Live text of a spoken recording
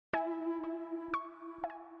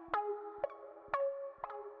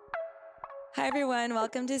Hi, everyone.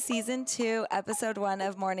 Welcome to Season 2, Episode 1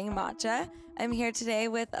 of Morning Matcha. I'm here today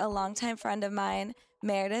with a longtime friend of mine,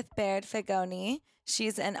 Meredith Baird.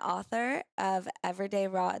 She's an author of Everyday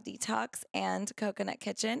Raw Detox and Coconut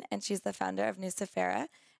Kitchen, and she's the founder of Nucifera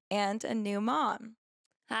and a new mom.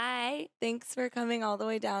 Hi. Thanks for coming all the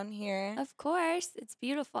way down here. Of course. It's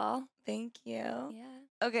beautiful. Thank you.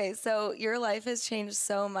 Yeah. Okay, so your life has changed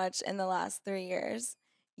so much in the last 3 years.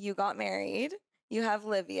 You got married, you have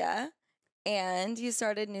Livia, and you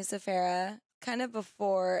started Nucifera kind of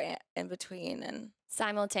before and between and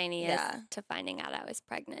Simultaneous to finding out I was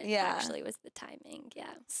pregnant. Actually was the timing. Yeah.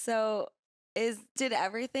 So did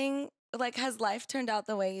everything, has life turned out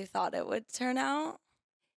the way you thought it would turn out?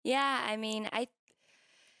 Yeah, I mean,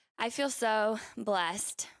 I feel so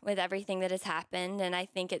blessed with everything that has happened, and I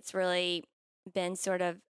think it's really been sort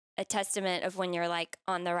of a testament of when you're like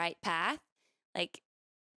on the right path. Like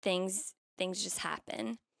things just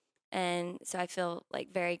happen. And so I feel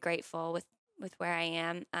like very grateful with where I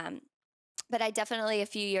am. But I definitely a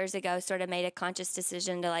few years ago sort of made a conscious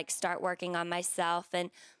decision to like start working on myself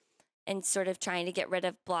and sort of trying to get rid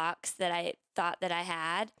of blocks that I thought that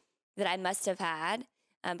I must have had.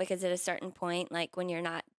 Because at a certain point, like when you're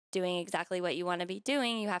not doing exactly what you want to be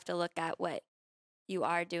doing, you have to look at what you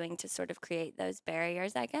are doing to sort of create those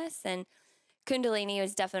barriers, I guess. And Kundalini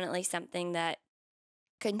was definitely something that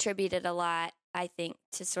contributed a lot, I think,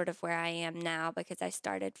 to sort of where I am now, because I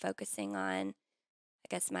started focusing on, I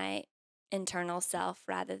guess, my internal self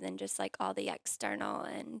rather than just like all the external.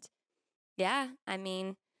 And yeah, I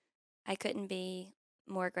mean, I couldn't be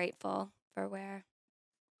more grateful for where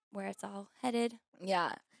it's all headed.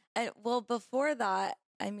 Yeah. And well, before that,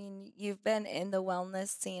 I mean, you've been in the wellness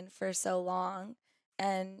scene for so long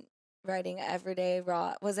and writing Everyday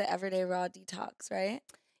Raw. Was it Everyday Raw Detox, right?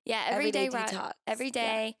 Yeah, Everyday Raw Detox. Every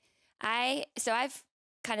day. Yeah. I've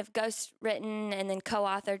kind of ghost written and then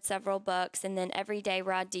co-authored several books, and then Everyday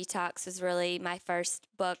Raw Detox was really my first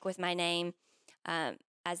book with my name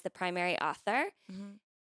as the primary author.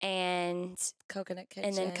 Mm-hmm. And Coconut Kitchen.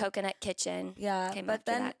 And then Coconut Kitchen. Yeah. Came but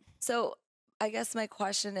then, that. So I guess my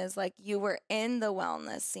question is, like, you were in the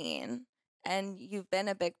wellness scene and you've been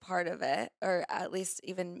a big part of it, or at least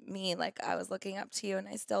even me, like I was looking up to you and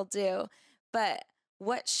I still do. But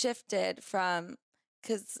what shifted from,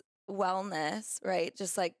 because wellness, right?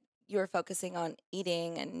 Just like you were focusing on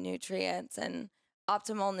eating and nutrients and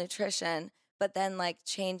optimal nutrition, but then like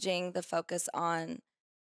changing the focus on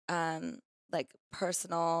like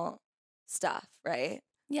personal stuff, right?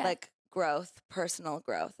 Yeah. Like growth, personal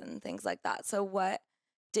growth and things like that. So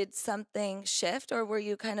did something shift, or were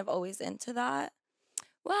you kind of always into that?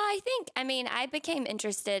 Well, I became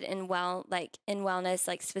interested in wellness,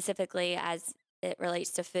 like specifically as it relates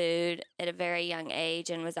to food at a very young age,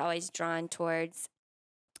 and was always drawn towards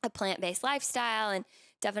a plant-based lifestyle, and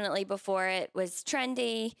definitely before it was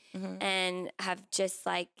trendy. Mm-hmm. And have just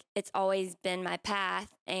like, it's always been my path.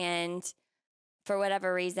 And for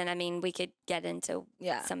whatever reason, I mean, we could get into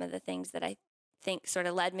some of the things that I think sort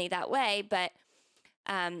of led me that way. But,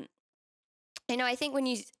 I think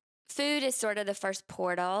food is sort of the first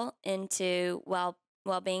portal into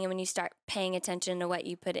well-being. And when you start paying attention to what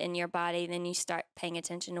you put in your body, then you start paying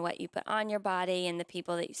attention to what you put on your body and the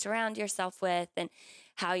people that you surround yourself with and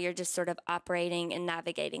how you're just sort of operating and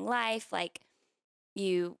navigating life. Like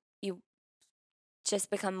you just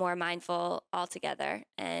become more mindful altogether.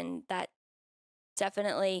 And that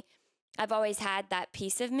definitely, I've always had that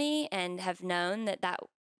piece of me and have known that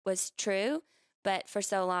was true. But for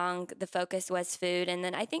so long, the focus was food. And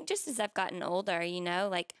then I think just as I've gotten older,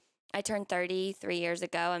 like I turned 30 3 years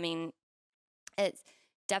ago. I mean, it's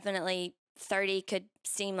definitely 30 could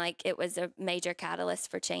seem like it was a major catalyst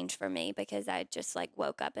for change for me, because I just like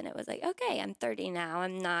woke up and it was like, okay, I'm 30 now.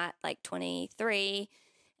 I'm not like 23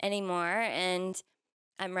 anymore. And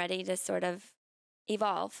I'm ready to sort of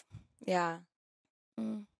evolve. Yeah.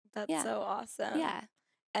 That's so awesome. Yeah.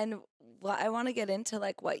 And I want to get into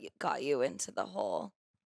like what got you into the whole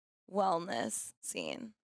wellness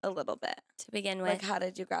scene a little bit. To begin with. Like, how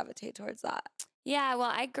did you gravitate towards that? Yeah,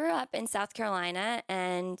 well, I grew up in South Carolina,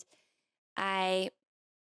 and I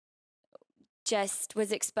just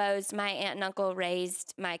was exposed. My aunt and uncle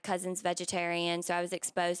raised my cousins vegetarian, so I was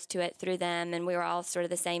exposed to it through them, and we were all sort of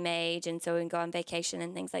the same age, and so we would go on vacation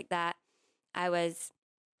and things like that. I was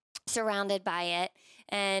surrounded by it,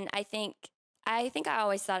 and I think I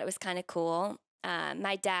always thought it was kind of cool.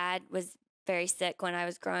 My dad was very sick when I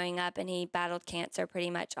was growing up, and he battled cancer pretty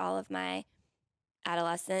much all of my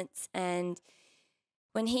adolescence. And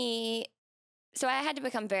so I had to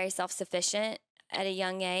become very self-sufficient at a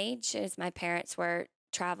young age, as my parents were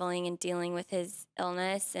traveling and dealing with his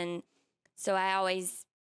illness. And So I always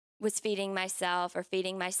was feeding myself or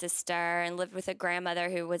feeding my sister, and lived with a grandmother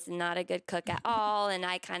who was not a good cook at all. And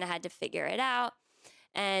I kind of had to figure it out.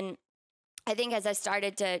 And I think as I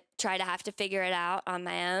started to try to have to figure it out on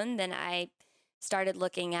my own, then I started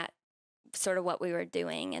looking at sort of what we were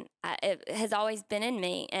doing. And it has always been in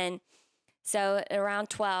me. And so around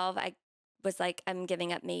 12, I was like, I'm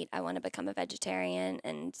giving up meat. I want to become a vegetarian.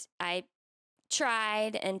 And I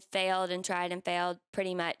tried and failed and tried and failed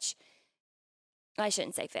pretty much. I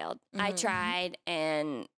shouldn't say failed. Mm-hmm. I tried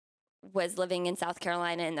and was living in South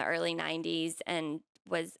Carolina in the early 90s and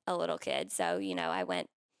was a little kid. So, I went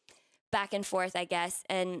back and forth, I guess.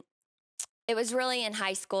 And it was really in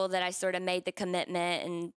high school that I sort of made the commitment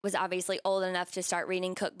and was obviously old enough to start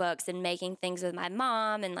reading cookbooks and making things with my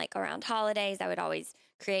mom. And like around holidays, I would always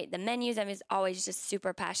create the menus. I was always just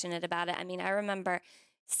super passionate about it. I mean, I remember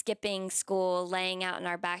skipping school, laying out in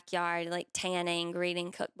our backyard, like tanning,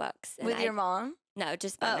 reading cookbooks. With your mom? No,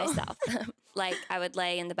 just by myself. Like I would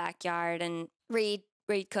lay in the backyard and read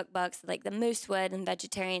cookbooks like the Moosewood and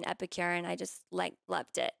Vegetarian Epicure, and I just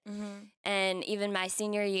loved it. Mm-hmm. And even my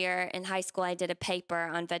senior year in high school, I did a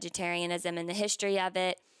paper on vegetarianism and the history of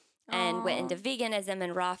it, and went into veganism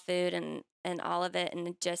and raw food and all of it,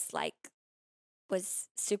 and just was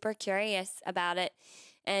super curious about it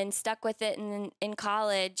and stuck with it. And in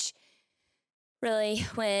college, really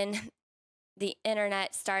when the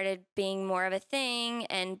internet started being more of a thing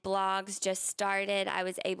and blogs just started, I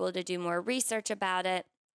was able to do more research about it.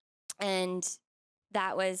 And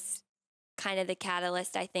that was kind of the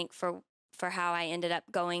catalyst, I think, for how I ended up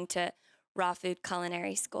going to raw food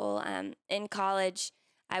culinary school. In college,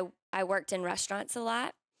 I worked in restaurants a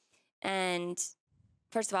lot. And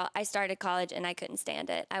first of all, I started college and I couldn't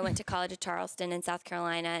stand it. I went to college at Charleston in South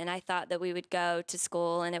Carolina, and I thought that we would go to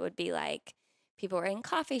school and it would be like people were in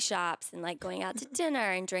coffee shops and like going out to dinner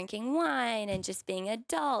and drinking wine and just being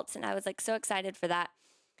adults. And I was like so excited for that.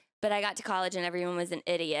 But I got to college and everyone was an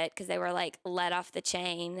idiot because they were like let off the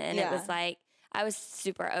chain. And it was like, I was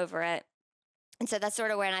super over it. And so that's sort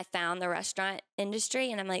of when I found the restaurant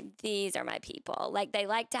industry. And I'm like, these are my people. Like they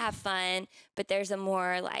like to have fun, but there's a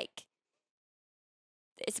more like,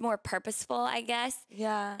 it's more purposeful, I guess.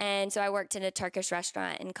 Yeah. And so I worked in a Turkish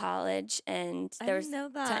restaurant in college, and there was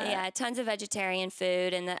tons of vegetarian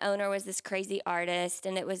food, and the owner was this crazy artist,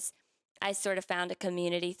 and I sort of found a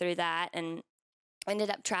community through that, and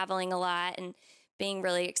ended up traveling a lot and being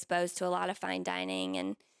really exposed to a lot of fine dining,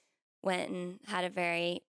 and went and had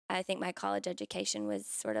I think my college education was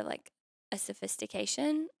sort of like a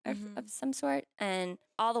sophistication of some sort, and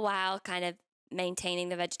all the while kind of maintaining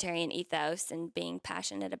the vegetarian ethos and being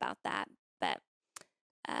passionate about that. But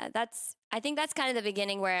I think that's kind of the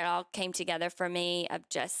beginning where it all came together for me, of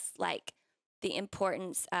just like the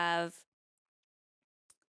importance of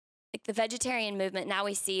like the vegetarian movement. Now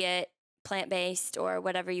we see it plant-based or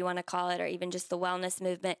whatever you want to call it, or even just the wellness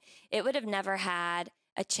movement. It would have never had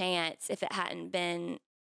a chance if it hadn't been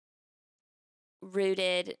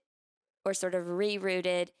rooted or sort of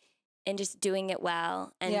rerouted and just doing it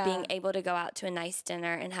well and being able to go out to a nice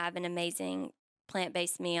dinner and have an amazing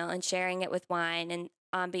plant-based meal and sharing it with wine and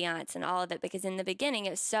ambiance and all of it. Because in the beginning, it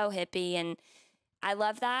was so hippie, and I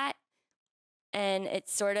love that. And it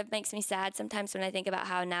sort of makes me sad sometimes when I think about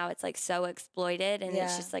how now it's like so exploited and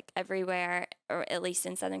it's just like everywhere, or at least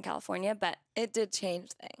in Southern California. But it did change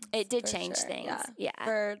things. It did change things. Yeah.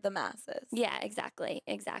 For the masses. Yeah, exactly.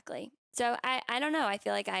 So I don't know. I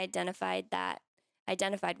feel like I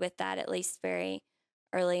identified with that at least very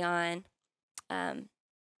early on.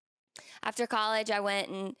 After college, I went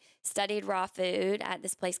and studied raw food at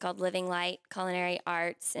this place called Living Light Culinary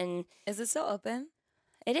Arts. And is it still open?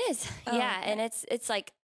 It is. Yeah. Okay. And it's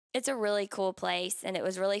like, it's a really cool place, and it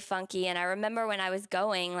was really funky. And I remember when I was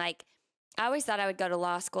going, like, I always thought I would go to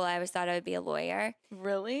law school. I always thought I would be a lawyer.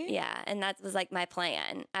 Really? Yeah. And that was like my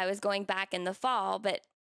plan. I was going back in the fall, but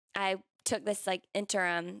I took this like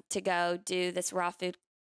interim to go do this raw food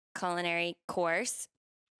culinary course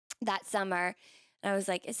that summer. And I was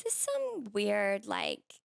like, is this some weird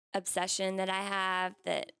like obsession that I have,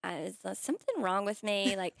 that is something wrong with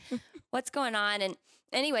me? Like, what's going on? And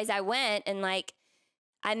anyways, I went, and like,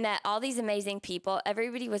 I met all these amazing people.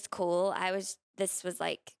 Everybody was cool.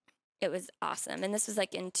 It was awesome. And this was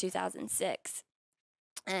like in 2006.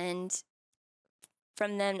 And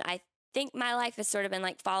from then, I think my life has sort of been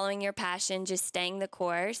like following your passion, just staying the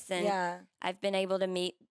course. And I've been able to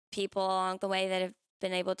meet people along the way that have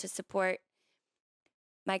been able to support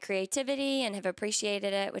my creativity and have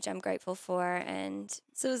appreciated it, which I'm grateful for. And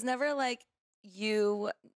so it was never like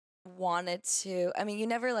you wanted to, I mean, you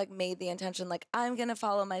never like made the intention, like, I'm going to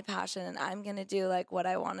follow my passion and I'm going to do like what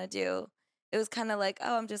I want to do it was kind of like,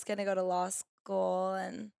 oh, I'm just going to go to law school?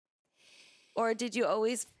 Or did you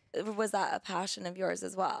always, was that a passion of yours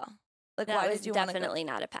as well? Like, That why was did you want to go? definitely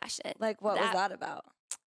not a passion. Like, what was that about?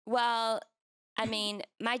 Well, I mean,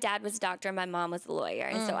 my dad was a doctor and my mom was a lawyer.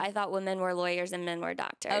 And so I thought women were lawyers and men were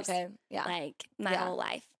doctors. Okay, yeah. Like, my whole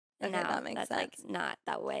life. And Okay, now that makes that's, sense. like, not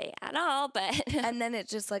that way at all, but... And then it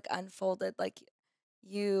just, like, unfolded. Like,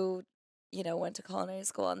 you know, went to culinary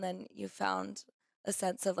school and then you found a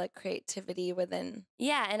sense of, like, creativity within.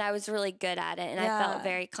 Yeah, and I was really good at it, and I felt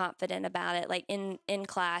very confident about it. Like, in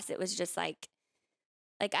class, it was just, like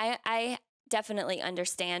I definitely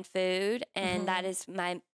understand food, and that is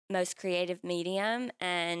my most creative medium,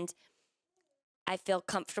 and I feel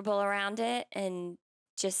comfortable around it, and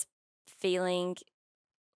just feeling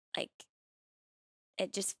like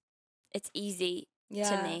it's easy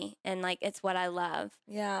to me, and, like, it's what I love.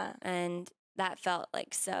 Yeah. And that felt,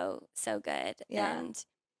 like, so good. Yeah. And,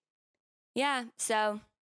 yeah, so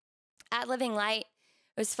at Living Light,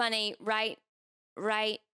 it was funny, right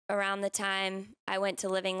around the time I went to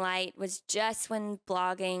Living Light was just when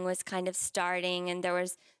blogging was kind of starting, and there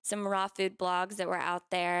was some raw food blogs that were out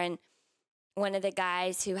there, and one of the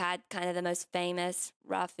guys who had kind of the most famous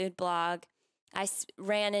raw food blog, I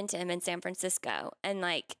ran into him in San Francisco, and,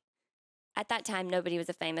 like, at that time, nobody was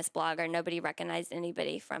a famous blogger. Nobody recognized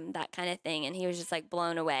anybody from that kind of thing, and he was just, like,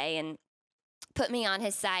 blown away and put me on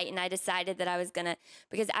his site, and I decided that I was going to,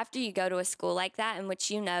 because after you go to a school like that, in which,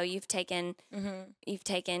 you know, you've taken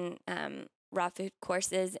raw food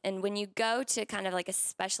courses, and when you go to kind of like a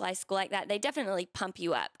specialized school like that, they definitely pump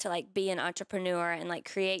you up to, like, be an entrepreneur and, like,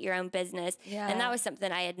 create your own business. Yeah. And that was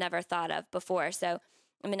something I had never thought of before. So,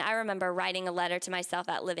 I mean, I remember writing a letter to myself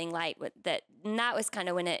at Living Light and that was kind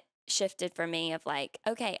of when it shifted for me of, like,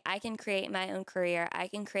 okay, I can create my own career. I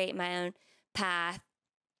can create my own path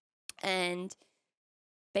and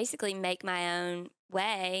basically make my own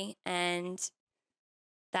way. And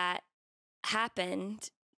that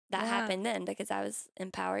happened. That happened then because I was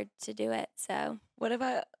empowered to do it. So, what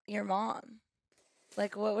about your mom?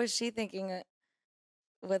 Like, what was she thinking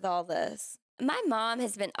with all this? My mom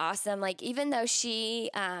has been awesome. Like, even though she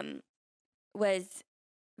was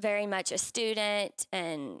very much a student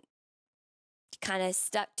and kind of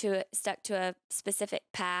stuck to a specific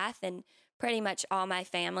path, and pretty much all my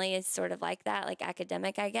family is sort of like that, like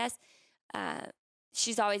academic, I guess.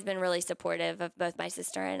 She's always been really supportive of both my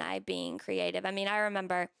sister and I being creative. I mean, I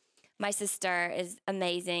remember my sister is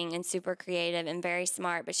amazing and super creative and very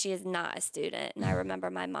smart, but she is not a student. And I remember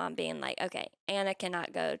my mom being like, okay, Anna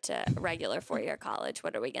cannot go to regular four-year college.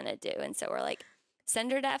 What are we going to do? And so we're like,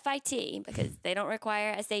 send her to FIT because they don't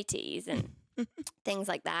require SATs and things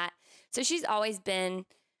like that. So she's always been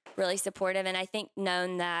really supportive, and I think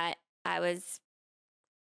known that I was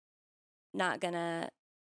not going to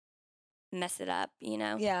mess it up, you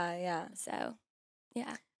know? Yeah, yeah. So,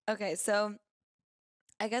 yeah. Okay, so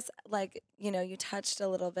I guess, like, you know, you touched a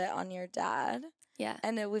little bit on your dad. Yeah.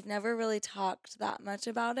 And we've never really talked that much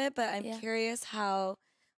about it, but I'm curious how,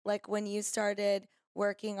 like, when you started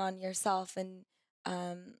working on yourself and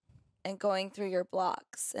going through your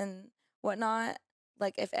blocks and whatnot,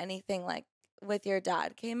 like, if anything, like, with your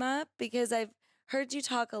dad came up, because I've heard you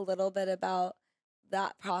talk a little bit about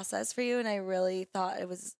that process for you, and I really thought it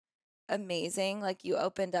was amazing. Like, you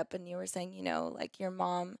opened up and you were saying, you know, like, your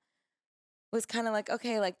mom was kind of like,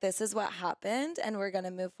 okay, like, this is what happened and we're going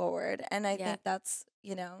to move forward. And I think that's,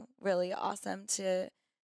 you know, really awesome to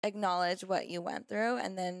acknowledge what you went through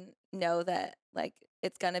and then know that, like,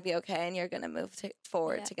 it's going to be okay and you're going to move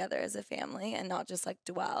forward together as a family and not just, like,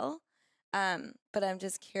 dwell. But I'm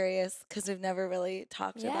just curious because we've never really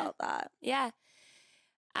talked about that. Yeah.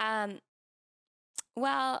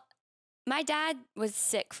 Well, my dad was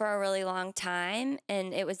sick for a really long time,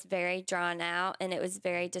 and it was very drawn out, and it was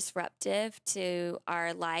very disruptive to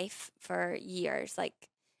our life for years. Like,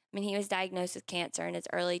 I mean, he was diagnosed with cancer in his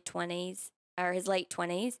early 20s, or his late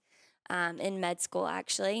 20s, in med school,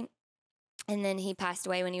 actually. And then he passed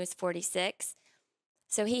away when he was 46.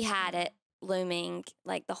 So he had it looming,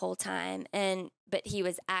 like, the whole time. But he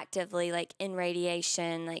was actively, like, in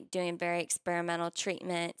radiation, like, doing very experimental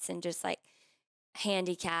treatments and just, like,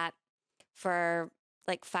 handicapped for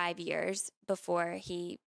like 5 years before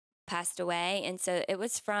he passed away. And so it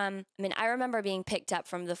was I mean, I remember being picked up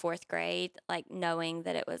from the 4th grade, like, knowing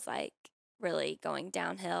that it was, like, really going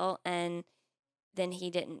downhill. And then he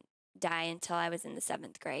didn't die until I was in the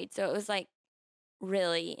 7th grade. So it was, like,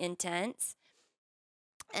 really intense.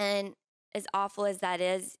 And as awful as that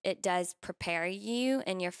is, it does prepare you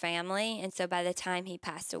and your family. And so by the time he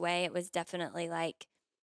passed away, it was definitely, like,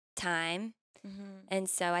 time. Mm-hmm. And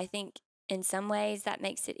so I think in some ways that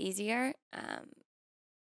makes it easier.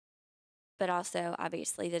 But also,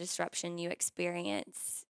 obviously, the disruption you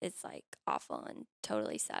experience is like awful and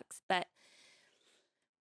totally sucks. But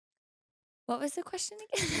what was the question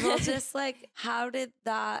again? Well, just like, how did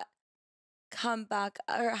that come back,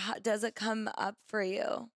 or how, does it come up for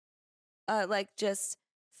you? Like just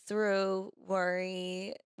through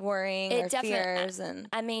worrying or fears and.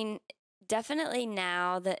 I mean, definitely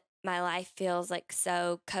now that my life feels like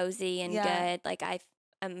so cozy and good, like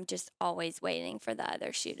I'm just always waiting for the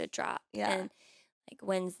other shoe to drop. Yeah. And like,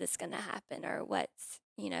 when's this going to happen, or what's,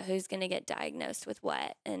 who's going to get diagnosed with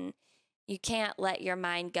what? And you can't let your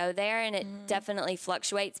mind go there. And it definitely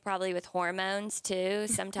fluctuates, probably with hormones too.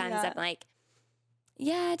 Sometimes I'm like,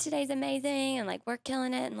 yeah, today's amazing, and like, we're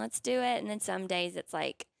killing it, and let's do it. And then some days it's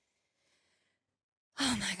like,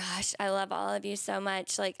 oh my gosh, I love all of you so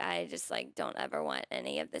much. Like, I just like don't ever want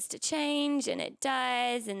any of this to change, and it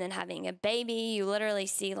does. And then having a baby, you literally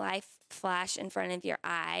see life flash in front of your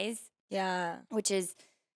eyes. Yeah. Which is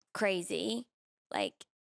crazy. Like,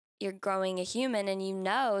 you're growing a human, and you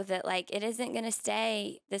know that like it isn't going to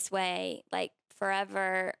stay this way like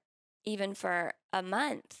forever, even for a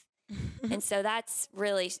month. And so that's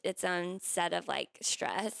really its own set of like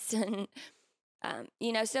stress. And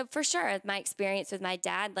so for sure, my experience with my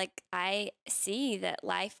dad, like I see that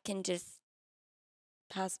life can just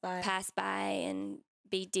pass by and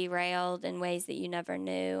be derailed in ways that you never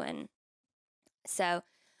knew. And so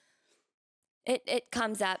it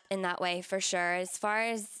comes up in that way for sure. As far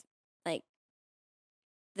as like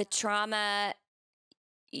the trauma,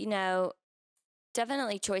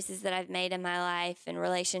 definitely choices that I've made in my life and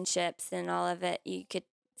relationships and all of it,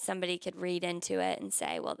 somebody could read into it and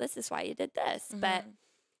say, well, this is why you did this. Mm-hmm. But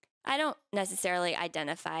I don't necessarily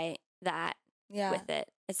identify that with it.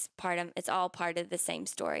 It's all part of the same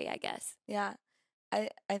story, I guess. Yeah. I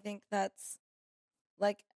think that's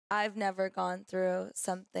like, I've never gone through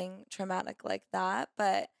something traumatic like that,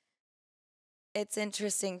 but it's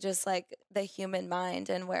interesting just like the human mind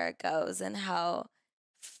and where it goes and how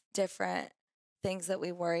different things that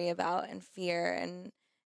we worry about and fear, and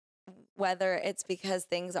whether it's because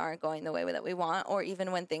things aren't going the way that we want, or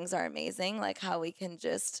even when things are amazing, like how we can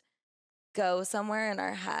just go somewhere in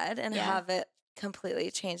our head and have it completely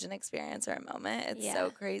change an experience or a moment. It's so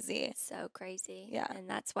crazy. It's so crazy. Yeah. And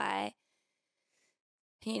that's why,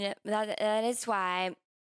 that is why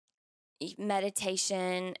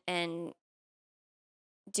meditation and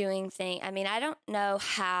doing things, I mean, I don't know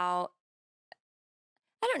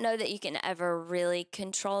that you can ever really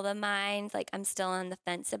control the mind. Like, I'm still on the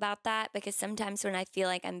fence about that, because sometimes when I feel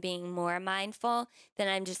like I'm being more mindful, then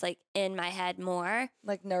I'm just like in my head more.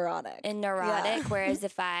 Like neurotic. Yeah. Whereas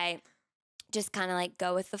if I just kind of like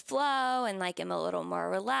go with the flow and like am a little more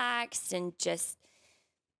relaxed and just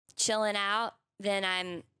chilling out, then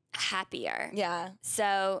I'm happier. Yeah.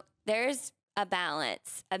 So there's a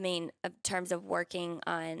balance, I mean, in terms of working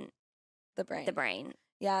on the brain.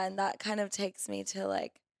 Yeah, and that kind of takes me to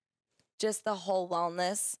like just the whole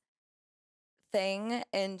wellness thing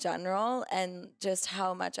in general, and just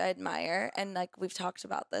how much I admire. And like, we've talked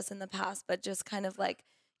about this in the past, but just kind of like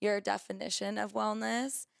your definition of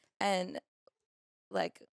wellness, and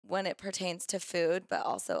like when it pertains to food, but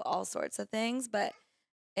also all sorts of things. But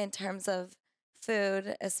in terms of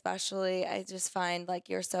food, especially, I just find like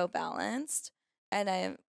you're so balanced,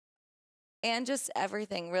 and just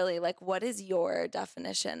everything really. Like, what is your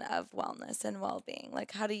definition of wellness and well-being?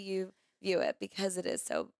 Like, how do you view it? Because it is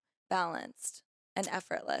so balanced and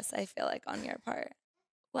effortless, I feel like, on your part.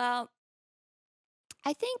 Well,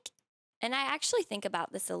 I think, and I actually think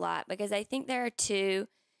about this a lot, because I think there are two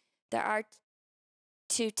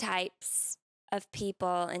types of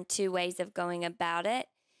people and two ways of going about it.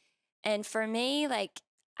 And for me, like,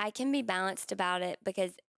 I can be balanced about it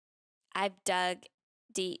because I've dug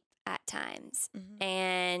deep at times. Mm-hmm.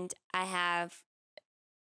 And I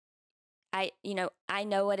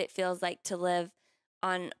know what it feels like to live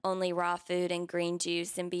on only raw food and green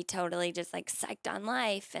juice and be totally just like psyched on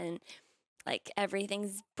life and like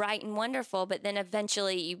everything's bright and wonderful. But then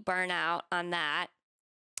eventually you burn out on that.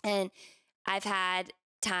 And I've had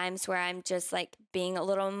times where I'm just like being a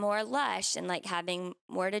little more lush and like having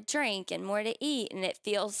more to drink and more to eat, and it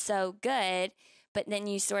feels so good. But then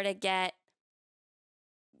you sort of get,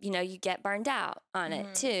 you get burned out on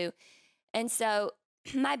it too. And so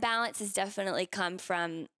my balance has definitely come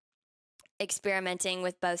from experimenting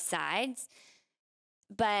with both sides.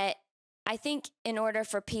 But I think in order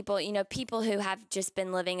for people, people who have just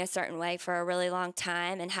been living a certain way for a really long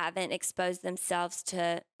time and haven't exposed themselves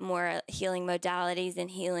to more healing modalities and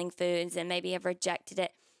healing foods and maybe have rejected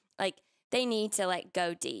it, like, they need to like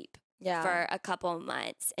go deep. Yeah. for a couple of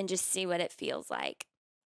months and just see what it feels like.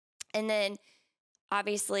 And then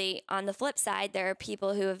obviously on the flip side, there are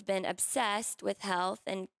people who have been obsessed with health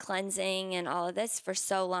and cleansing and all of this for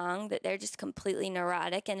so long that they're just completely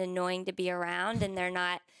neurotic and annoying to be around, and they're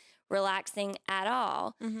not relaxing at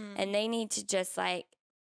all. Mm-hmm. And they need to just like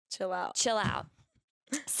Chill out.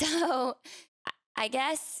 So I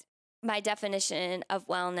guess my definition of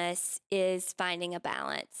wellness is finding a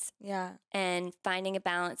balance. Yeah. And finding a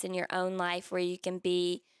balance in your own life where you can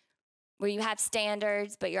be, where you have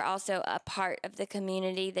standards, but you're also a part of the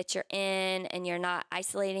community that you're in, and you're not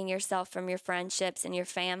isolating yourself from your friendships and your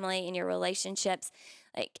family and your relationships.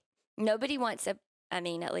 Like, nobody wants at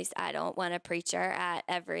least I don't want a preacher at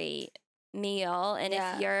every meal. And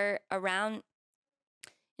if you're around,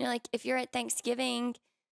 like if you're at Thanksgiving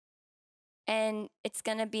and it's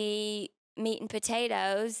going to be meat and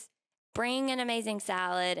potatoes, bring an amazing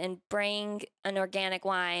salad and bring an organic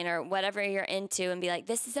wine or whatever you're into and be like,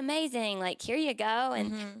 this is amazing. Like, here you go.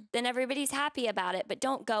 And then everybody's happy about it. But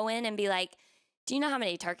don't go in and be like, do you know how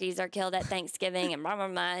many turkeys are killed at Thanksgiving and blah, blah,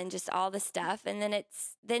 blah, and just all this stuff. And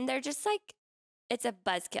then they're just like, it's a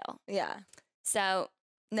buzzkill. Yeah. So.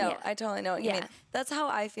 No, I totally know what you mean. That's how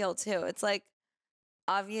I feel too. It's like,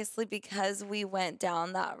 obviously, because we went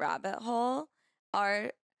down that rabbit hole,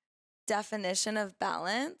 our definition of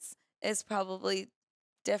balance is probably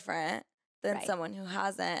different than someone who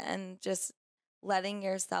hasn't. And just letting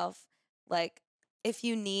yourself, like, if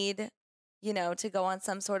you need, to go on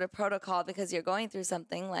some sort of protocol because you're going through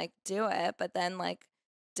something, like, do it. But then, like,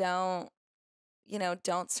 don't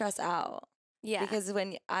stress out. Yeah. Because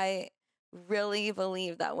I really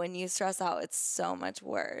believe that when you stress out, it's so much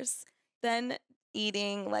worse than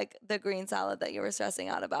eating like the green salad that you were stressing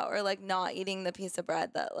out about, or like not eating the piece of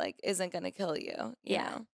bread that like isn't going to kill you. You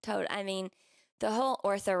know? Totally. I mean, the whole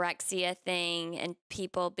orthorexia thing and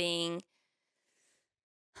people being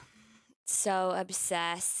so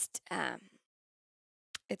obsessed.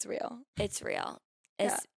 It's real. It's real.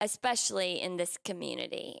 Especially in this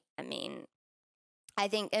community. I mean, I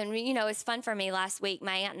think, and it's fun for me last week.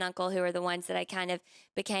 My aunt and uncle, who are the ones that I kind of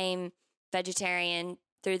became vegetarian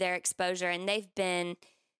through their exposure, and they've been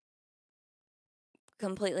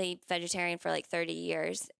completely vegetarian for like 30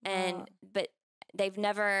 years. Wow. But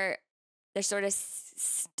they're sort of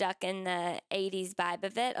stuck in the 80s vibe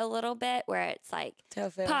of it a little bit, where it's like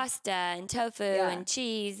tofu. Pasta and tofu and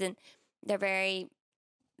cheese, and they're very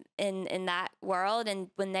in that world. And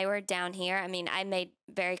when they were down here, I mean, I made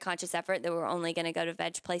very conscious effort that we were only going to go to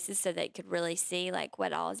veg places so they could really see like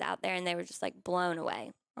what all is out there, and they were just like blown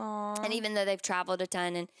away. Aww. And even though they've traveled a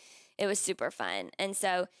ton, and it was super fun. And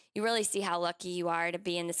so you really see how lucky you are to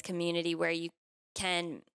be in this community where you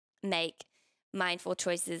can make mindful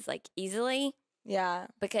choices like easily. Yeah.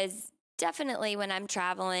 Because definitely when I'm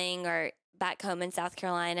traveling or back home in South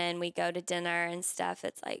Carolina and we go to dinner and stuff,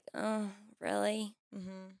 it's like, oh, really?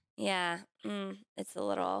 Mm-hmm. Yeah. It's a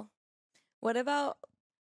little. What about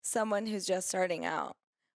someone who's just starting out?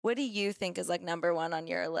 What do you think is like number one on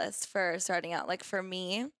your list for starting out? Like for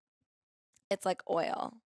me, it's like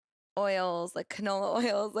oils, like canola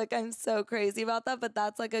oils. Like I'm so crazy about that, but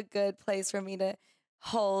that's like a good place for me to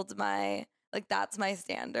hold my, like that's my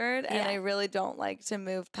standard. And I really don't like to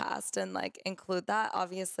move past and like include that.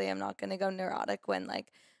 Obviously, I'm not going to go neurotic when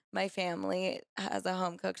like my family has a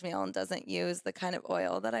home cooked meal and doesn't use the kind of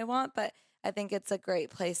oil that I want. But I think it's a great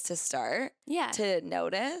place to start. Yeah. To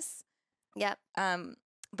notice. Yep.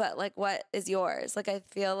 But like, what is yours? Like, I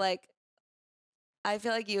feel like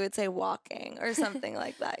you would say walking or something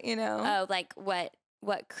like that, Oh, like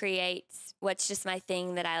what creates, what's just my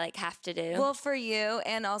thing that I like have to do? Well, for you,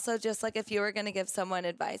 and also just like if you were going to give someone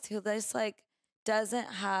advice who just like doesn't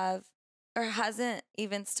have or hasn't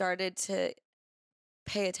even started to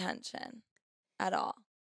pay attention at all.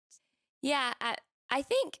 Yeah, I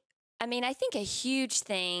think a huge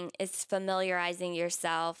thing is familiarizing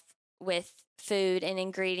yourself with food and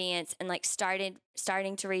ingredients, and like starting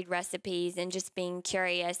to read recipes and just being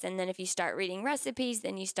curious. And then if you start reading recipes,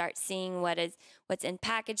 then you start seeing what's in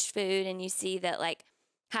packaged food, and you see that like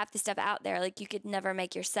half the stuff out there like you could never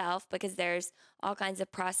make yourself because there's all kinds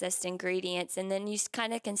of processed ingredients. And then you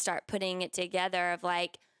kind of can start putting it together of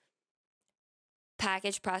like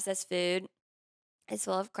packaged processed food is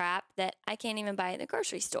full of crap that I can't even buy at the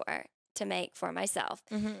grocery store to make for myself.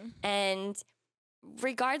 Mm-hmm. And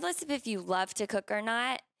regardless of if you love to cook or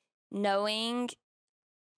not, knowing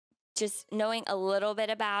a little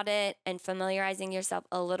bit about it and familiarizing yourself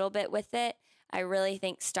a little bit with it, I really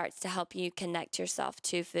think starts to help you connect yourself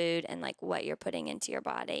to food and like what you're putting into your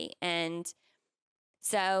body. And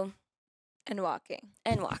so And walking.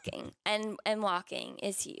 And walking. And walking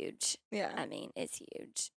is huge. Yeah. I mean, it's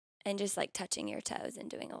huge. And just like touching your toes and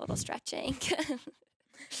doing a little stretching.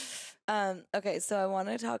 Okay, so I want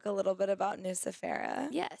to talk a little bit about Nucifera.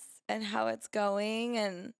 Yes. And how it's going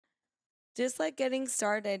and just like getting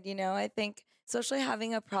started, you know. I think especially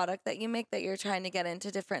having a product that you make that you're trying to get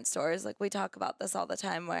into different stores. Like we talk about this all the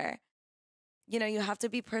time where, you know, you have to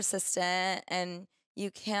be persistent and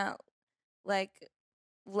you can't like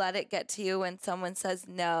let it get to you when someone says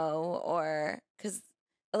no, or because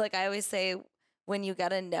like I always say, when you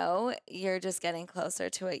get a no, you're just getting closer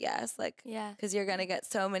to a yes. Like, Yeah. because you're going to get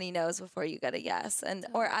so many no's before you get a yes. And,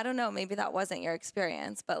 or I don't know, maybe that wasn't your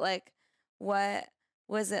experience, but like, what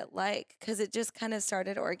was it like? Because it just kind of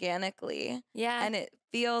started organically. Yeah. And it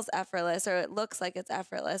feels effortless, or it looks like it's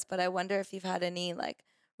effortless. But I wonder if you've had any like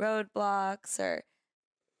roadblocks or,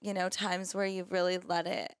 you know, times where you've really let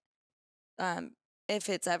it, if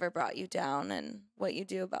it's ever brought you down, and what you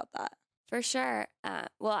do about that. For sure.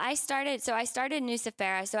 Well, I started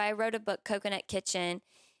Nucifera. So I wrote a book, Coconut Kitchen,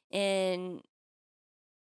 in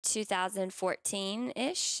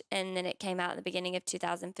 2014-ish. And then it came out in the beginning of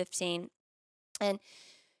 2015. And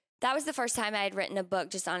that was the first time I had written a book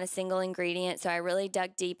just on a single ingredient. So I really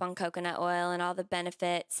dug deep on coconut oil and all the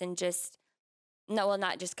benefits, and just, no, well,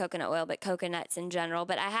 not just coconut oil, but coconuts in general.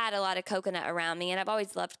 But I had a lot of coconut around me, and I've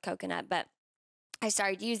always loved coconut, but I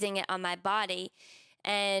started using it on my body.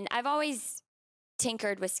 And I've always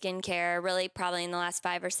tinkered with skincare, really probably in the last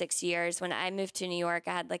 5 or 6 years. When I moved to New York,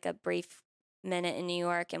 I had like a brief minute in New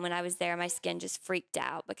York. And when I was there, my skin just freaked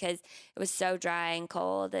out because it was so dry and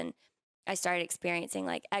cold. And I started experiencing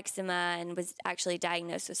like eczema, and was actually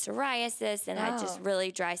diagnosed with psoriasis, and had just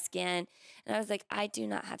really dry skin. And I was like, I do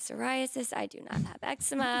not have psoriasis. I do not have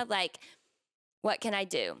eczema. Like, what can I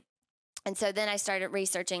do? And so then I started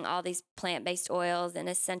researching all these plant-based oils and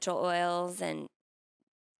essential oils. And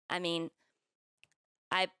I mean,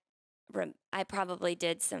 I probably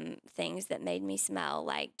did some things that made me smell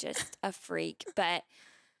like just a freak, but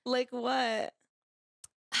like what?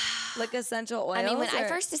 Like essential oils? I mean, when I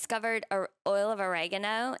first discovered oil of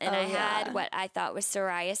oregano, and I had yeah. what I thought was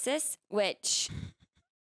psoriasis, which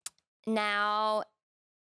now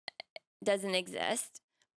doesn't exist,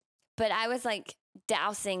 but I was like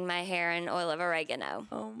dousing my hair in oil of oregano.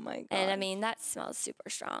 Oh my God. And I mean, that smells super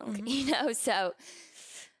strong, you know? So,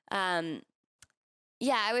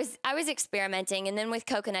 yeah, I was experimenting, and then with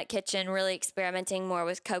Coconut Kitchen, really experimenting more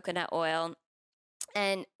with coconut oil.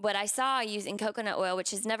 And what I saw using coconut oil,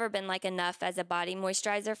 which has never been like enough as a body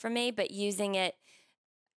moisturizer for me, but using it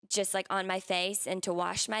just like on my face and to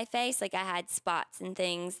wash my face, like I had spots and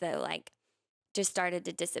things that like just started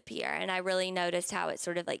to disappear. And I really noticed how it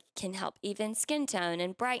sort of like can help even skin tone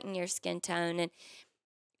and brighten your skin tone. And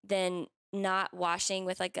then not washing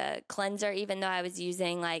with like a cleanser, even though I was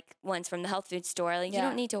using like ones from the health food store, like you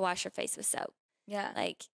don't need to wash your face with soap. Yeah.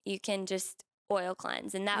 Like you can just oil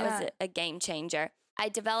cleanse. And that was a game changer. I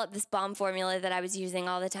developed this balm formula that I was using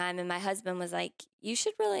all the time. And my husband was like, we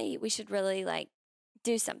should really like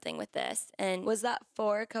do something with this. And was that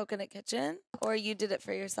for Coconut Kitchen, or you did it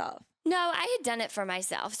for yourself? No, I had done it for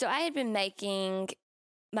myself. So I had been making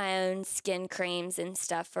my own skin creams and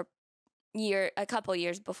stuff for a couple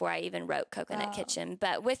years before I even wrote Coconut Kitchen.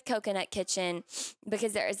 But with Coconut Kitchen,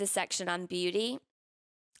 because there is a section on beauty,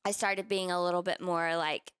 I started being a little bit more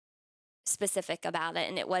like specific about it.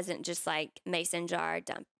 And it wasn't just like mason jar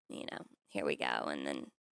dump, you know, here we go. And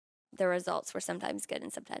then the results were sometimes good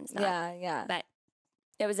and sometimes not. Yeah. But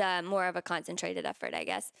it was more of a concentrated effort, I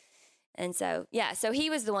guess. And so, so he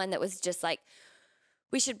was the one that was just like,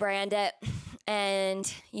 we should brand it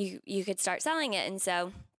and you could start selling it. And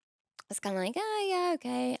so I was kind of like, oh, yeah,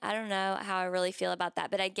 okay. I don't know how I really feel about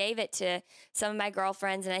that. But I gave it to some of my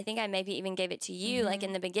girlfriends, and I think I maybe even gave it to you like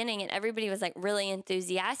in the beginning, and everybody was like really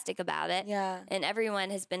enthusiastic about it. Yeah. And everyone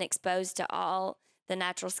has been exposed to all the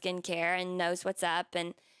natural skincare and knows what's up.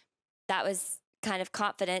 And that was kind of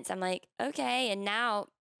confidence. I'm like, okay. And now,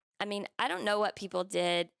 I mean, I don't know what people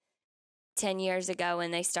did 10 years ago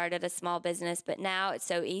when they started a small business, but now it's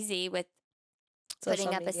so easy with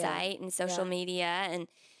putting up a site and social media. And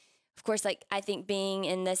of course, like I think being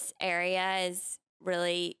in this area is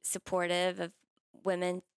really supportive of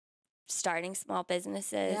women starting small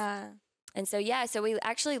businesses. Yeah. And so, so we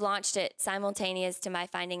actually launched it simultaneous to my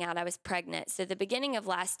finding out I was pregnant. So the beginning of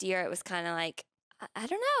last year, it was kind of like, I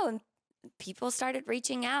don't know. And people started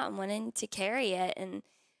reaching out and wanting to carry it. And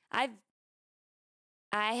I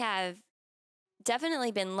have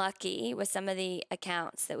definitely been lucky with some of the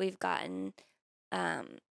accounts that we've gotten.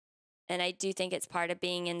 And I do think it's part of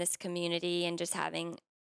being in this community and just having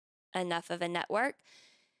enough of a network.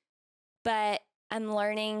 But I'm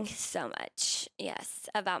learning so much, yes,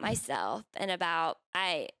 about myself and about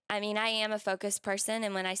I mean, I am a focused person,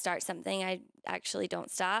 and when I start something, I actually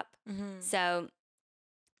don't stop. So,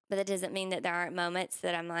 but that doesn't mean that there aren't moments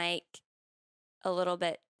that I'm like a little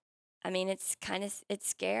bit. I mean, it's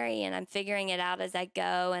scary, and I'm figuring it out as I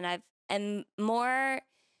go, and I'm more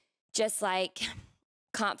just like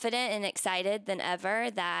confident and excited than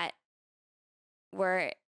ever that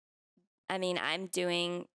I'm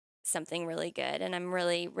doing something really good, and I'm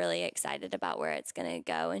really, really excited about where it's going to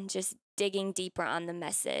go, and just digging deeper on the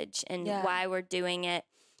message and why we're doing it,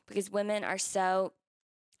 because women are so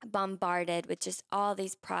bombarded with just all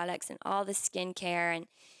these products and all the skincare, and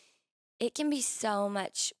it can be so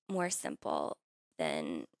much more simple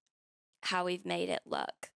than how we've made it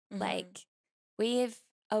look. Like, we've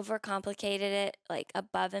overcomplicated it, like,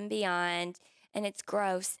 above and beyond. And it's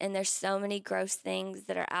gross. And there's so many gross things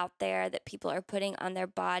that are out there that people are putting on their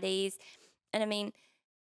bodies. And I mean,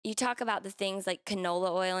 you talk about the things like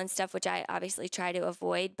canola oil and stuff, which I obviously try to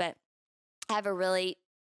avoid, but I have a really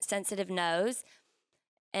sensitive nose.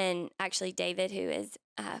 And actually, David, who is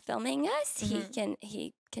filming us,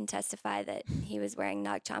 he can testify that he was wearing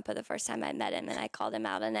Nag Champa the first time I met him, and I called him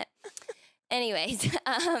out on it. Anyways,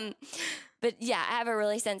 but yeah, I have a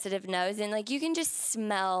really sensitive nose, and like, you can just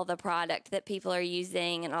smell the product that people are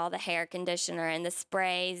using, and all the hair conditioner and the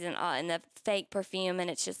sprays and the fake perfume, and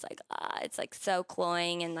it's just like, it's like so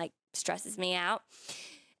cloying and like stresses me out.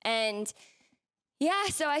 And yeah,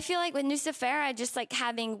 so I feel like with Nucifera, just like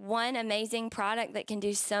having one amazing product that can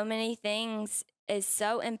do so many things is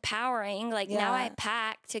so empowering. Like, now I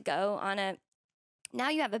pack to go on now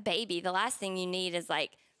you have a baby. The last thing you need is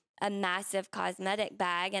like a massive cosmetic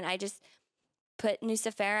bag, and I just put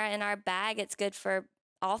Nucifera in our bag. It's good for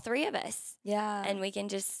all three of us. Yeah. And we can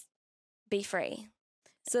just be free.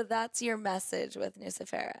 So that's your message with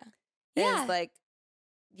Nucifera. Yeah. Is like,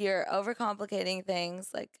 you're overcomplicating things.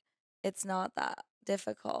 Like, it's not that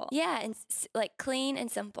difficult. Yeah, and like clean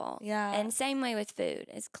and simple. Yeah. And same way with food.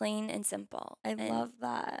 It's clean and simple. I love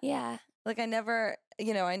that. Yeah. Like, I never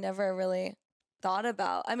really thought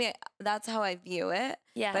about, I mean, that's how I view it.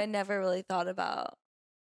 Yeah. But I never really thought about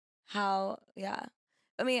how,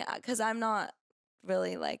 I mean, because I'm not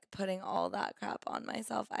really like putting all that crap on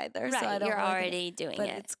myself either. Right, so I don't you're really already doing but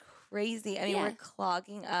it. It's crazy. I mean, we're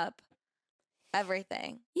clogging up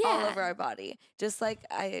everything Yeah. all over our body. Just like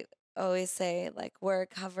I always say, like, we're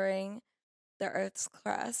covering the Earth's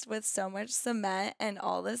crust with so much cement and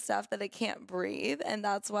all this stuff that it can't breathe. And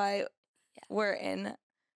that's why we're in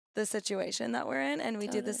the situation that we're in. And we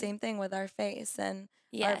do the same thing with our face and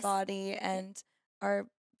our body and our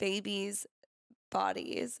babies'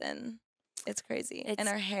 bodies. And it's crazy. And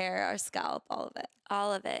our hair, our scalp, all of it.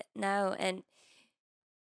 All of it. No. And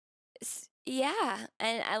yeah.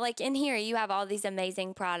 And I like, in here, you have all these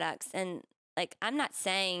amazing products. And like, I'm not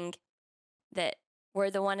saying that we're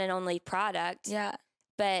the one and only product. Yeah.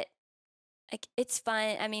 But like, it's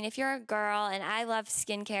fun. I mean, if you're a girl, and I love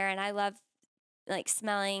skincare, and I love like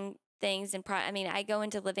smelling things and I mean, I go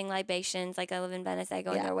into living libations. Like, I live in Venice. I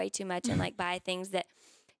go in there way too much and like buy things that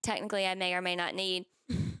technically I may or may not need.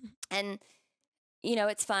 And, you know,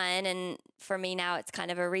 it's fun. And for me now, it's kind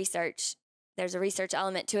of there's a research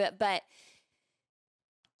element to it, but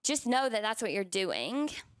just know that that's what you're doing,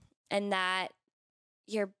 and that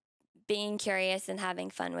you're being curious and having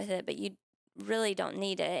fun with it, but you really don't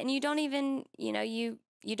need it. And you don't even,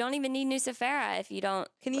 you don't even need Nucifera if you don't.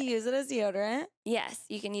 Can you use it as deodorant? Yes,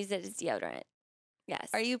 you can use it as deodorant. Yes.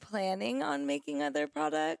 Are you planning on making other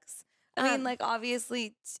products? I mean, like,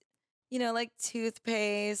 obviously, like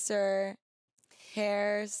toothpaste or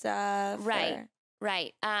hair stuff. Right.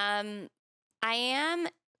 Right.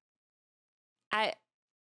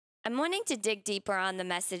 I'm wanting to dig deeper on the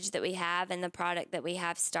message that we have and the product that we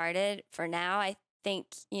have started for now. I think,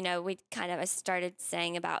 we kind of started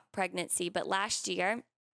saying about pregnancy, but last year,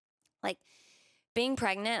 like, being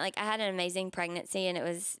pregnant, like, I had an amazing pregnancy, and it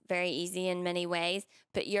was very easy in many ways,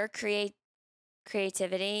 but your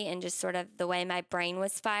creativity and just sort of the way my brain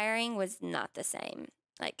was firing was not the same,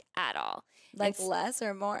 like, at all. Like, less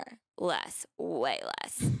or more? Less, way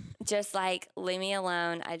less. Just like, leave me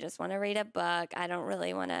alone. I just want to read a book. I don't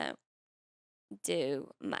really want to do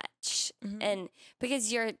much. And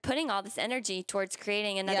because you're putting all this energy towards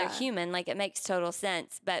creating another human, like, it makes total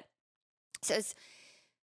sense. But so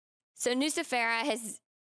Nucifera has,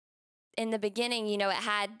 in the beginning, it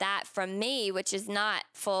had that from me, which is not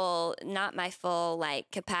my full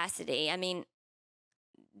like capacity. I mean,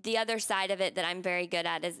 the other side of it that I'm very good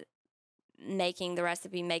at is making the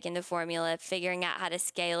recipe, making the formula, figuring out how to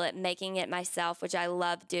scale it, making it myself, which I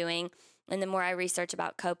love doing. And the more I research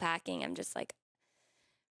about co-packing, I'm just like,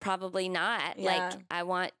 probably not. Yeah. Like, I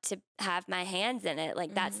want to have my hands in it.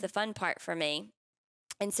 Like, that's Mhm. the fun part for me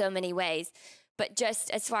in so many ways. But just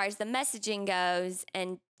as far as the messaging goes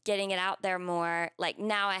and getting it out there more, like,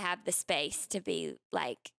 now I have the space to be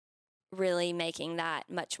like really making that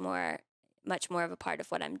much more of a part of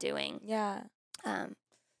what I'm doing. Yeah. And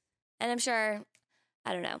I'm sure,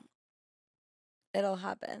 I don't know, It'll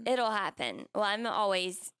happen. it'll happen. Well, I'm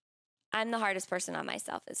the hardest person on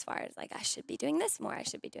myself as far as like, I should be doing this more. I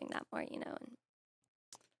should be doing that more, you know, and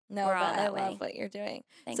No, we're all but I that way. love what you're doing.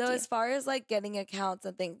 Thank So you. as far as like getting accounts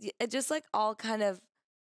and things, it just like all kind of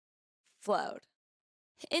flowed.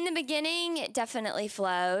 In the beginning, it definitely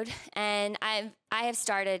flowed, and I have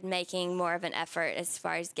started making more of an effort as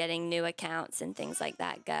far as getting new accounts and things like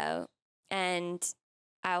that go, and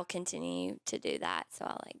I'll continue to do that. So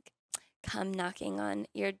I'll like come knocking on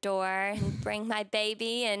your door and bring my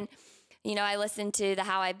baby, and you know, I listen to the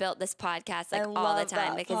How I Built This podcast like all the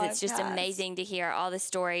time because it's just amazing to hear all the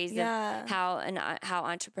stories of how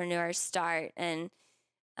entrepreneurs start. And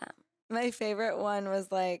my favorite one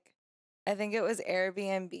was like, I think it was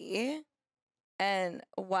Airbnb, and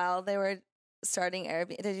while they were starting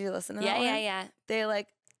Airbnb, did you listen to that one? Yeah. They like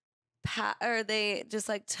they just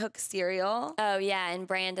like took cereal. Oh yeah, and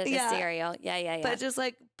branded the cereal. Yeah. But just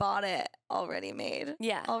like bought it already made.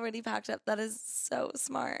 Yeah. Already packed up. That is so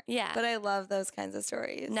smart. Yeah. But I love those kinds of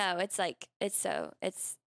stories. No, it's like it's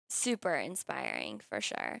super inspiring for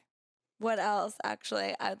sure. What else?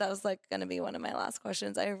 Actually, that was like going to be one of my last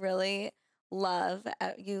questions. I really love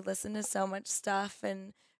you listen to so much stuff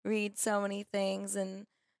and read so many things and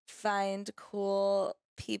find cool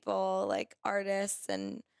people like artists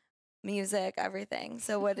and music, everything.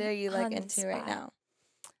 So what are you like into right now?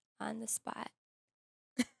 On the spot.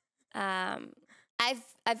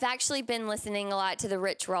 I've actually been listening a lot to the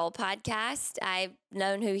Rich Roll podcast. I've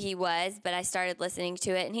known who he was, but I started listening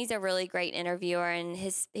to it, and he's a really great interviewer, and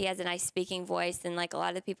he has a nice speaking voice, and like a lot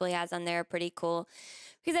of the people he has on there are pretty cool.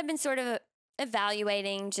 Because I've been sort of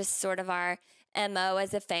evaluating just sort of our MO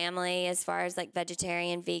as a family as far as like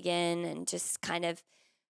vegetarian, vegan, and just kind of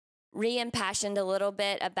re-impassioned a little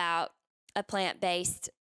bit about a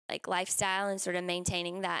plant-based like lifestyle and sort of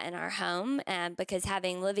maintaining that in our home. And because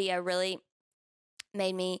having Livia really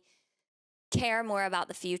made me care more about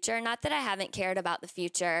the future. Not that I haven't cared about the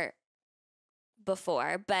future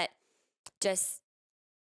before, but just,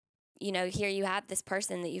 you know, here you have this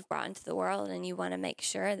person that you've brought into the world and you want to make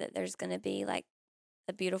sure that there's going to be like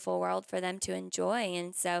a beautiful world for them to enjoy.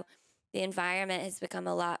 And so the environment has become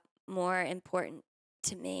a lot more important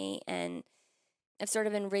to me. And I've sort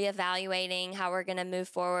of been reevaluating how we're going to move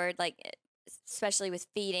forward, like especially with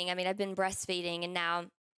feeding. I mean, I've been breastfeeding and now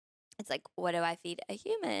it's like, what do I feed a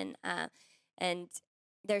human? And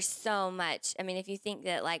there's so much. I mean, if you think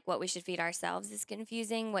that like what we should feed ourselves is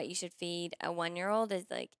confusing, what you should feed a 1-year-old is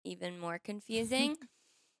like even more confusing.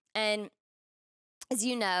 And as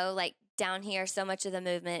you know, like down here, so much of the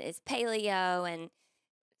movement is paleo and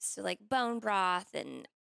so like bone broth and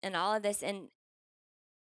all of this. And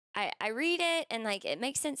I read it and like it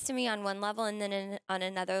makes sense to me on one level, and then on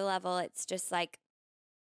another level, it's just like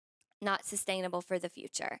not sustainable for the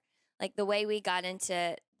future. Like the way we got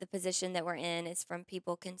into the position that we're in is from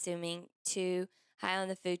people consuming too high on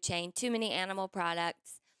the food chain, too many animal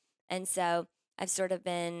products. And so I've sort of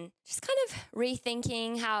been just kind of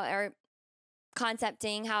rethinking or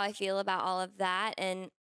concepting how I feel about all of that. And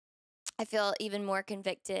I feel even more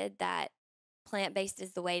convicted that plant-based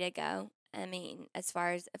is the way to go. I mean, as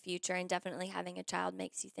far as a future, and definitely having a child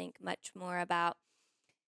makes you think much more about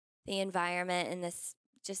the environment and this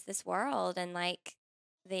world, and like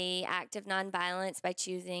the act of nonviolence by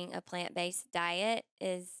choosing a plant-based diet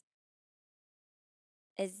is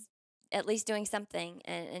at least doing something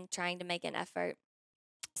and trying to make an effort.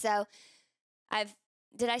 So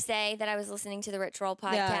did I say that I was listening to the Rich Roll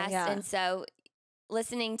podcast? Yeah. And so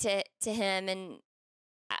listening to him, and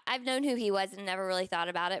I've known who he was and never really thought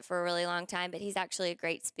about it for a really long time, but he's actually a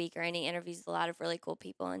great speaker and he interviews a lot of really cool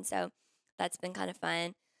people. And so that's been kind of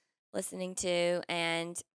fun listening to,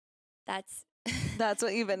 and that's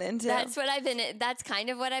what you've been into. That's kind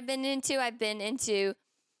of what I've been into. I've been into,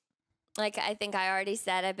 like, I think I already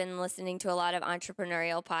said, I've been listening to a lot of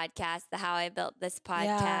entrepreneurial podcasts, the How I Built This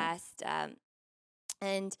podcast,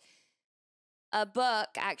 and a book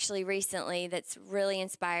actually recently that's really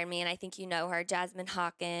inspired me. And I think you know her, Jasmine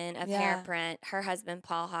Hawken of Hairprint, her husband,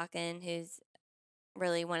 Paul Hawken, who's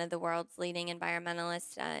really one of the world's leading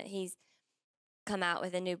environmentalists. He's come out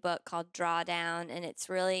with a new book called Drawdown, and it's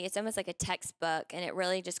almost like a textbook, and it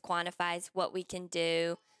really just quantifies what we can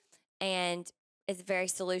do. And it's very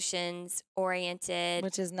solutions oriented.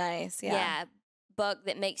 Which is nice. Yeah. Yeah, book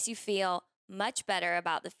that makes you feel much better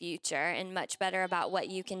about the future and much better about what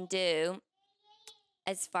you can do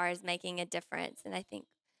as far as making a difference. And I think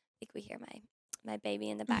we hear my baby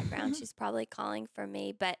in the background. She's probably calling for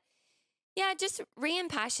me, but yeah, just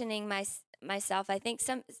re-impassioning myself. I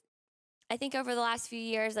think over the last few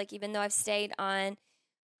years, like even though I've stayed on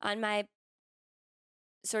my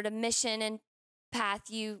sort of mission and path,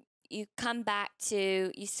 you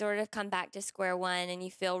sort of come back to square one, and you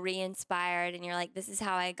feel re-inspired, and you're like, this is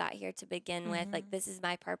how I got here to begin with. Like, this is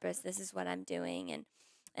my purpose. This is what I'm doing.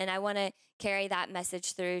 And I want to carry that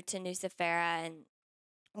message through to Nucifera. And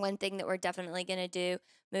one thing that we're definitely going to do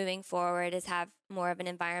moving forward is have more of an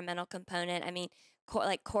environmental component. I mean,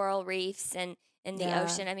 like coral reefs and in the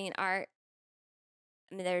ocean. I mean,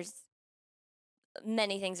 there's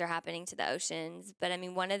many things are happening to the oceans, but I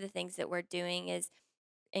mean, one of the things that we're doing is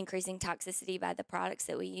increasing toxicity by the products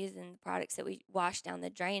that we use and the products that we wash down the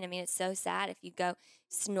drain. I mean, it's so sad if you go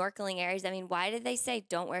snorkeling areas. I mean, why did they say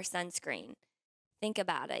don't wear sunscreen? Think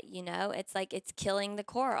about it, it's like it's killing the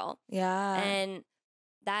coral. Yeah. And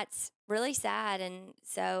that's really sad. And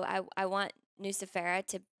so I want Nucifera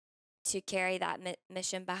to carry that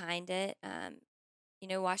mission behind it.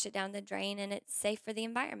 Wash it down the drain, and it's safe for the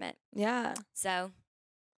environment. Yeah. So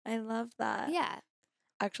I love that. Yeah.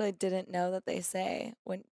 Actually didn't know that they say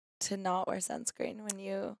when to not wear sunscreen when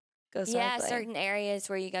you go snorkeling. Yeah, certain areas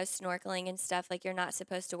where you go snorkeling and stuff, like you're not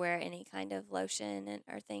supposed to wear any kind of lotion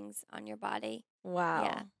or things on your body. Wow.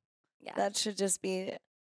 Yeah. That should just be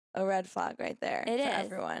a red flag right there It for is.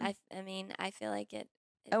 everyone. I mean, I feel like it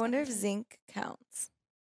I wonder if definitely- zinc counts.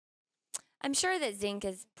 I'm sure that zinc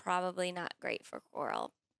is probably not great for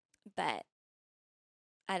coral, but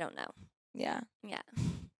I don't know. Yeah. Yeah.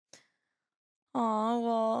 Oh,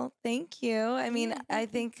 well, thank you. I mean, Yeah, I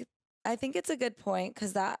thank think it's a good point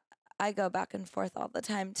because that I go back and forth all the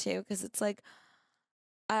time too because it's like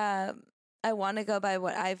I want to go by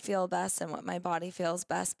what I feel best and what my body feels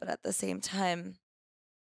best, but at the same time,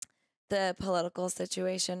 the political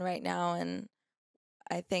situation right now and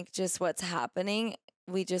I think just what's happening,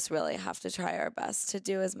 we just really have to try our best to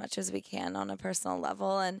do as much as we can on a personal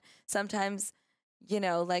level. And sometimes,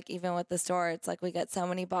 like even with the store, it's like we get so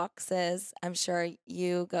many boxes. I'm sure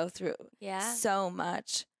you go through so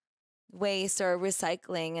much waste or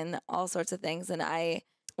recycling and all sorts of things. And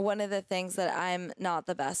one of the things that I'm not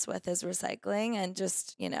the best with is recycling and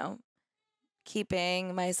just,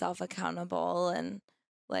 keeping myself accountable and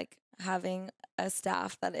like having a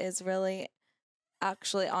staff that is really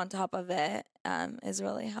actually on top of it is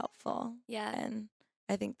really helpful. Yeah. And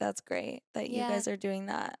I think that's great that you Yeah. guys are doing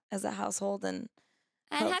that as a household. And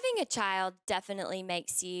having a child definitely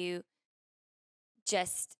makes you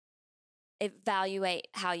just evaluate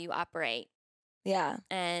how you operate yeah,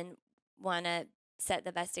 and want to set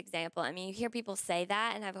the best example. I mean, you hear people say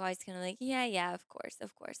that, and I've always kind of like, yeah, of course.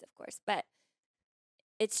 But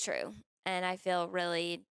it's true. And I feel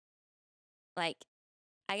really like,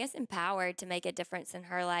 I guess, empowered to make a difference in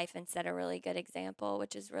her life and set a really good example,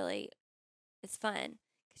 which is it's fun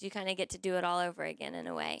because you kind of get to do it all over again in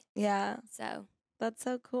a way. yeah. So That's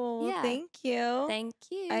so cool. Yeah. Thank you. thank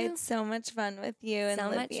you. I had so much fun with you and So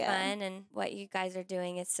much Livia. fun, and what you guys are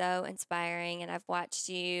doing is so inspiring, and I've watched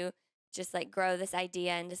you just like grow this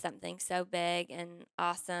idea into something so big and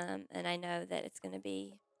awesome, and I know that it's going to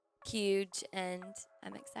be huge, and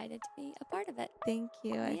I'm excited to be a part of it. Thank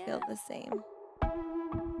you. I feel Yeah. the same.